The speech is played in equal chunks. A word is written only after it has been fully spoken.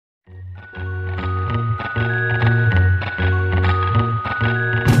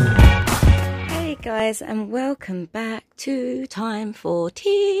guys, and welcome back to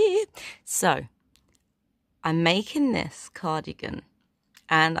TimeForT. So I'm making this cardigan,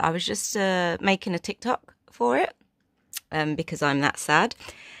 and I was just making a TikTok for it because I'm that sad,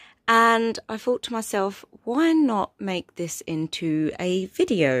 and I thought to myself, why not make this into a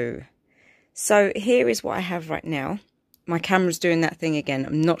video? So here is what I have right now. My camera's doing that thing again.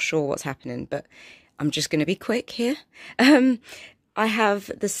 I'm not sure what's happening, but I'm just going to be quick here. I have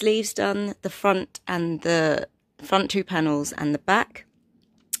the sleeves done, the front and the front two panels and the back.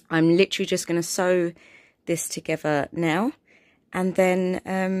 I'm literally just going to sew this together now. And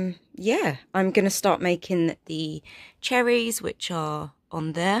then, yeah, I'm going to start making the cherries, which are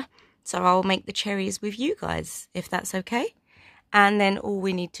on there. So I'll make the cherries with you guys, if that's okay. And then all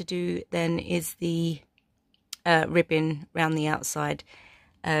we need to do then is the ribbon around the outside.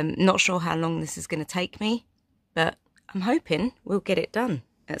 Not sure how long this is going to take me, but I'm hoping we'll get it done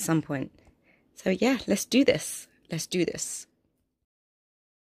at some point. So yeah, let's do this. Let's do this.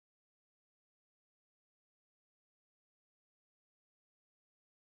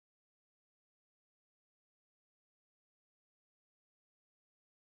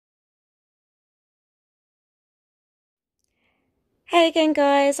 Hey again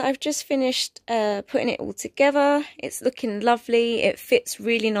guys, I've just finished putting it all together. It's looking lovely, it fits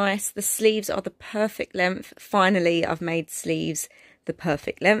really nice. The sleeves are the perfect length. Finally, I've made sleeves the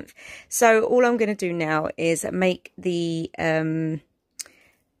perfect length. So all I'm going to do now is make the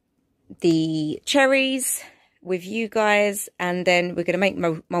cherries with you guys, and then we're going to make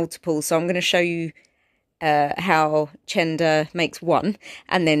multiple. So I'm going to show you how Chenda makes one,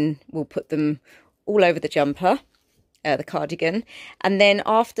 and then we'll put them all over the jumper. The cardigan, and then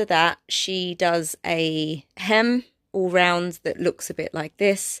after that she does a hem all round that looks a bit like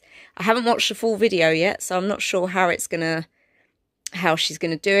this. I haven't watched the full video yet, so I'm not sure how she's gonna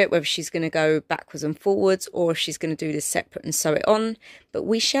do it, whether she's gonna go backwards and forwards or if she's gonna do this separate and sew it on, but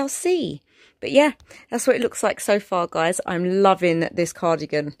we shall see. But yeah, that's what it looks like so far, guys. I'm loving this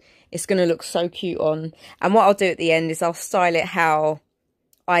cardigan. It's gonna look so cute on, and what I'll do at the end is I'll style it how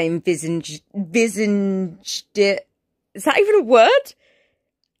I envisioned it. Is that even a word?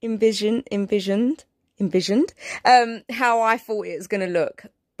 Envisioned. How I thought it was going to look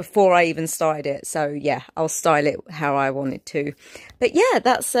before I even started it. So yeah, I'll style it how I wanted to. But yeah,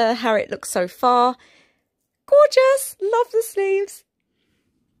 that's how it looks so far. Gorgeous. Love the sleeves.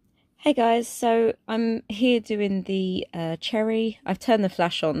 Hey guys, so I'm here doing the cherry. I've turned the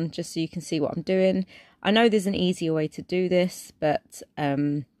flash on just so you can see what I'm doing. I know there's an easier way to do this, but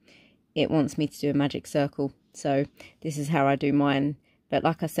it wants me to do a magic circle. So this is how I do mine. But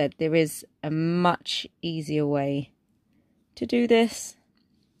like I said, there is a much easier way to do this.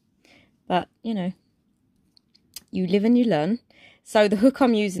 But, you know, you live and you learn. So the hook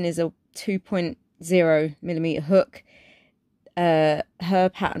I'm using is a 2.0mm hook. Her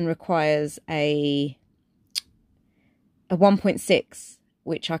pattern requires a 1.6,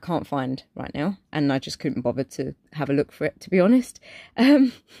 which I can't find right now. And I just couldn't bother to have a look for it, to be honest.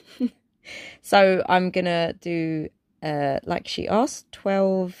 So I'm gonna do like she asked,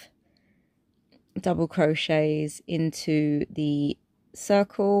 12 double crochets into the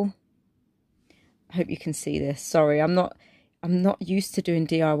circle. I hope you can see this. Sorry, I'm not used to doing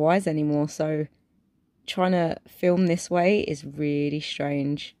DIYs anymore, so trying to film this way is really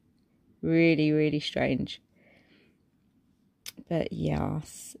strange. Really strange. But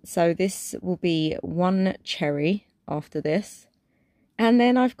yes, so this will be one cherry after this. And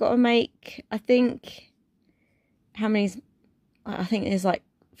then I've got to make, I think, how many? I think there's like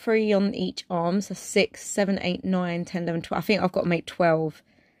 3 on each arm. So 6, 7, 8, 9, 10, 11, 12. I think I've got to make 12.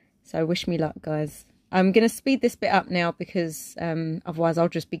 So wish me luck, guys. I'm going to speed this bit up now because otherwise I'll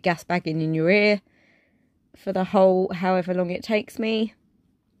just be gas bagging in your ear for the whole however long it takes me.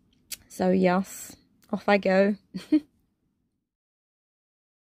 So yes, off I go.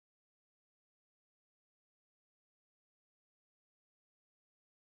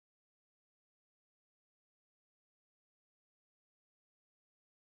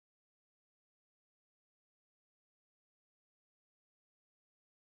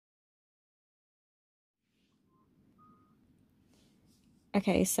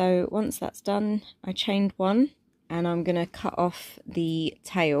 Okay, so once that's done, I chained one, and I'm going to cut off the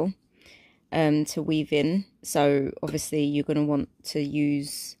tail to weave in. So obviously you're going to want to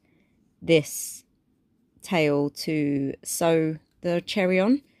use this tail to sew the cherry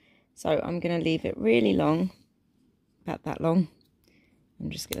on. So I'm going to leave it really long, about that long. I'm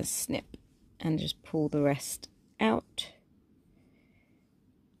just going to snip and just pull the rest out.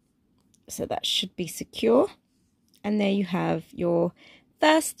 So that should be secure. And there you have your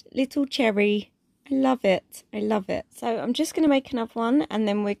first little cherry, I love it. I love it. So I'm just going to make another one, and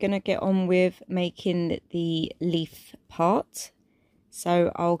then we're going to get on with making the leaf part.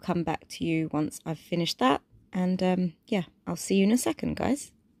 So I'll come back to you once I've finished that. And yeah, I'll see you in a second,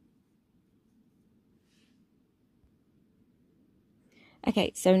 guys.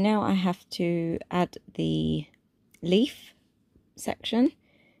 Okay, so now I have to add the leaf section.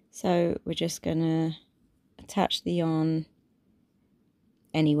 So we're just going to attach the yarn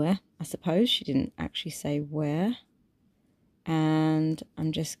anywhere, I suppose. She didn't actually say where. And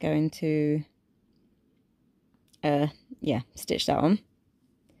I'm just going to yeah, stitch that on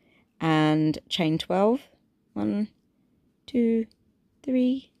and chain 12. 1, 2,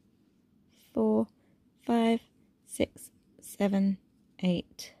 3, 4, 5, 6, 7,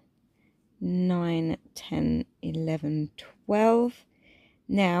 8, 9, 10, 11, 12.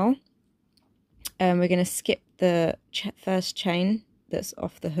 Now we're going to skip the first chain that's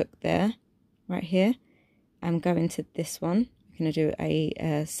off the hook there, right here, and go into this one. We're going to do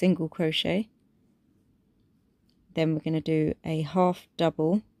a single crochet. Then we're going to do a half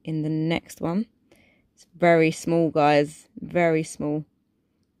double in the next one. It's very small, guys, very small.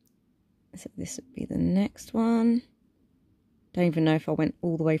 So this would be the next one. Don't even know if I went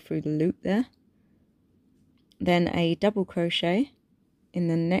all the way through the loop there. Then a double crochet in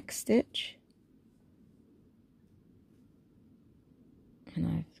the next stitch. And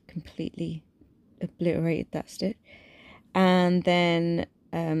I've completely obliterated that stitch. And then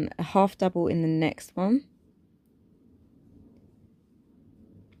a half double in the next one.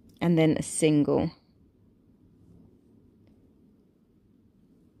 And then a single.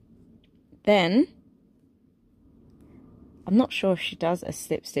 Then, I'm not sure if she does a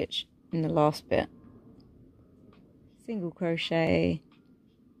slip stitch in the last bit. Single crochet,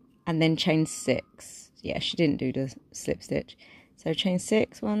 and then chain 6. Yeah, she didn't do the slip stitch. So chain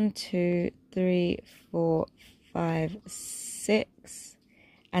 6, 1, 2, 3, 4, 5, 6.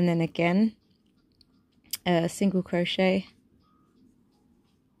 And then again, single crochet,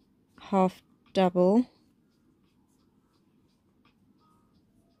 half double,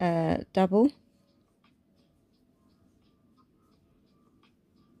 double,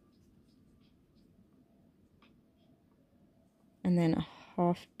 and then a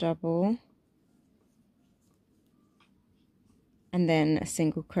half double, and then a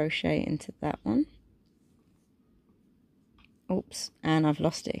single crochet into that one. Oops, and I've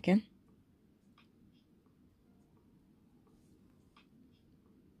lost it again.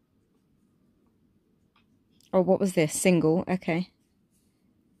 Oh, what was this? Single, okay.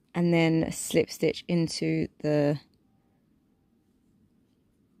 And then a slip stitch into the,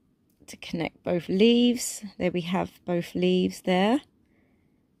 to connect both leaves. There we have both leaves there.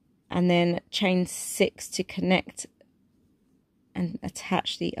 And then chain 6 to connect and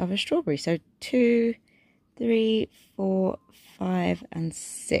attach the other strawberry. So 2, 3, 4, 5, and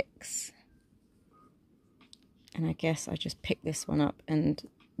 6. And I guess I just pick this one up and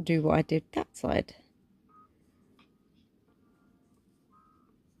do what I did that side.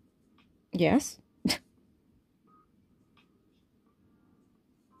 Yes.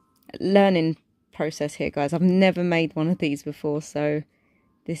 Learning process here, guys. I've never made one of these before, so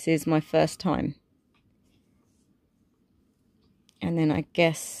this is my first time. And then I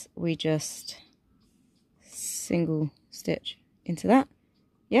guess we just single stitch into that.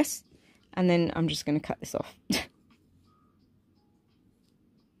 Yes. And then I'm just going to cut this off.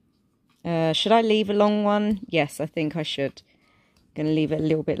 Should I leave a long one? Yes, I think I should. Going to leave it a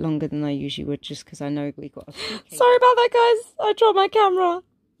little bit longer than I usually would, just because I know we got a sorry about that, guys. I dropped my camera.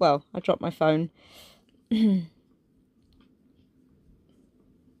 Well, I dropped my phone.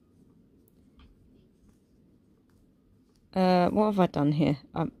 What have I done here?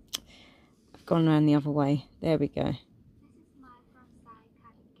 I've gone around the other way. There we go.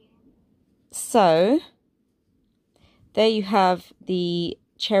 So there you have the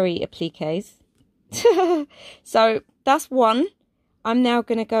cherry appliques. So that's one. I'm now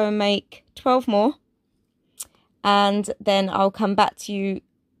going to go and make 12 more, and then I'll come back to you.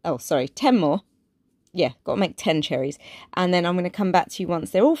 Oh, sorry, 10 more. Yeah, got to make 10 cherries. And then I'm going to come back to you once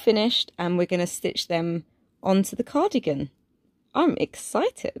they're all finished, and we're going to stitch them onto the cardigan. I'm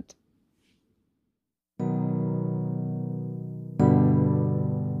excited.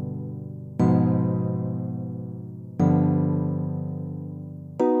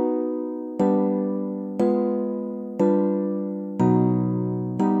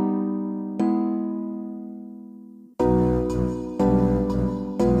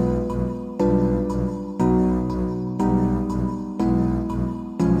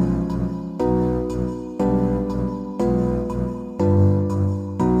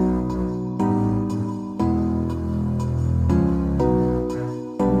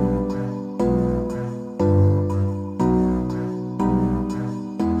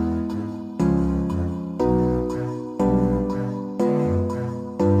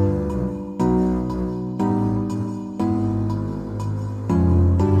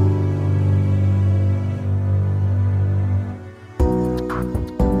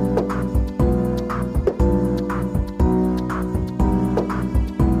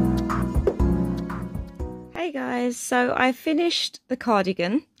 guys, so I finished the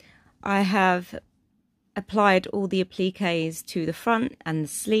cardigan. I have applied all the appliques to the front and the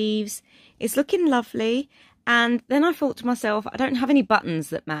sleeves. It's looking lovely. And then I thought to myself, I don't have any buttons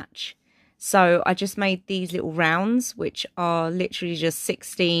that match. So I just made these little rounds, which are literally just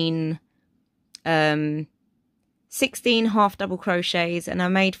 16 half double crochets, and I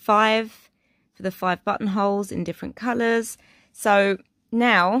made 5 for the 5 buttonholes in different colours. So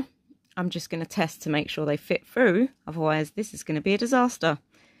now I'm just going to test to make sure they fit through, otherwise this is going to be a disaster.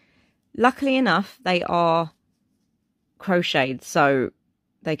 Luckily enough, they are crocheted, so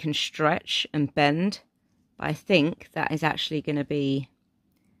they can stretch and bend. But I think that is actually going to be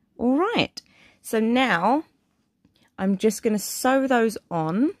all right. So now I'm just going to sew those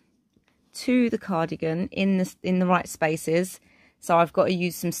on to the cardigan in the right spaces. So I've got to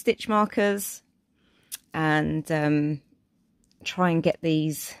use some stitch markers and try and get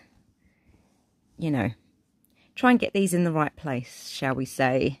these, you know, try and get these in the right place, shall we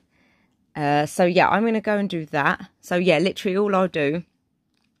say. So yeah, I'm going to go and do that. So yeah, literally all I'll do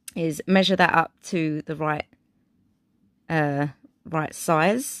is measure that up to the right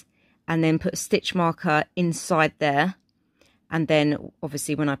size, and then put a stitch marker inside there. And then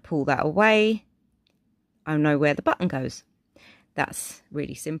obviously when I pull that away, I'll know where the button goes. That's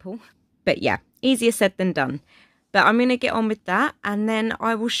really simple. But yeah, easier said than done. But I'm going to get on with that, and then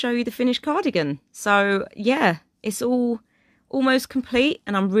I will show you the finished cardigan. So yeah, it's all almost complete,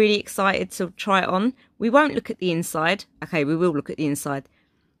 and I'm really excited to try it on. We won't look at the inside. Okay, we will look at the inside.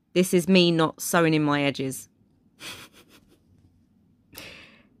 This is me not sewing in my edges.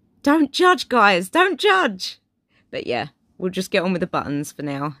 Don't judge, guys. Don't judge. But yeah, we'll just get on with the buttons for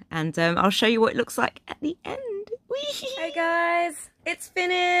now, and I'll show you what it looks like at the end. Whee! Hey guys, it's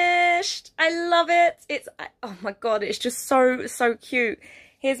finished. I love it. Oh my god, it's just so cute.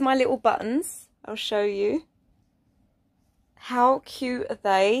 Here's my little buttons. I'll show you. How cute are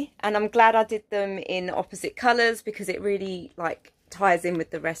they? And I'm glad I did them in opposite colours, because it really like ties in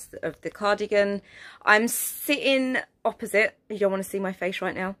with the rest of the cardigan. I'm sitting opposite. You don't want to see my face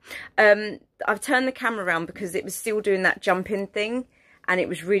right now. I've turned the camera around because it was still doing that jumping thing, and it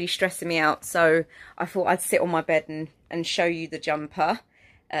was really stressing me out. So I thought I'd sit on my bed and show you the jumper,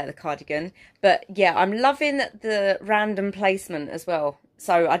 the cardigan. But yeah, I'm loving the random placement as well.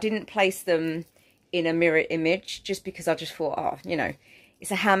 So I didn't place them in a mirror image, just because I just thought, oh, you know,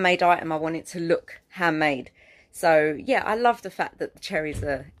 it's a handmade item. I want it to look handmade. So yeah, I love the fact that the cherries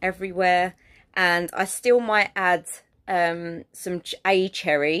are everywhere. And I still might add a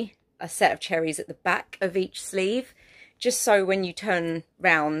set of cherries at the back of each sleeve, just so when you turn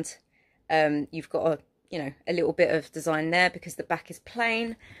round, you've got a little bit of design there, because the back is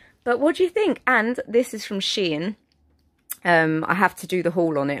plain. But what do you think? And this is from Shein. I have to do the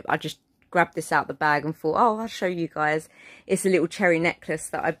haul on it. I just grabbed this out the bag and thought, oh, I'll show you guys. It's a little cherry necklace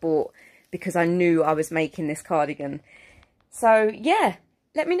that I bought because I knew I was making this cardigan. So yeah,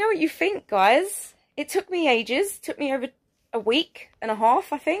 let me know what you think, guys. It took me ages. It took me over a week and a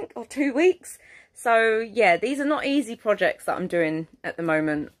half, I think, or 2 weeks. So yeah, these are not easy projects that I'm doing at the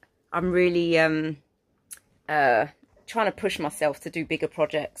moment. I'm really trying to push myself to do bigger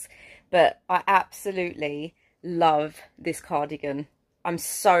projects, but I absolutely love this cardigan. I'm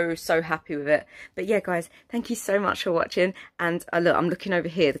so happy with it. But yeah, guys, thank you so much for watching. And look, I'm looking over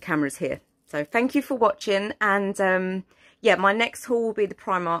here, the camera's here. So thank you for watching. And yeah, my next haul will be the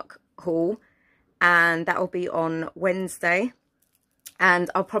Primark haul, and that will be on Wednesday, and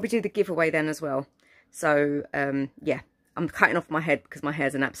I'll probably do the giveaway then as well. So yeah, I'm cutting off my head because my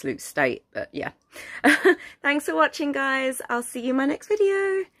hair's an absolute state. But yeah, thanks for watching, guys. I'll see you in my next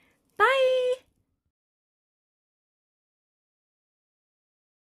video. Bye.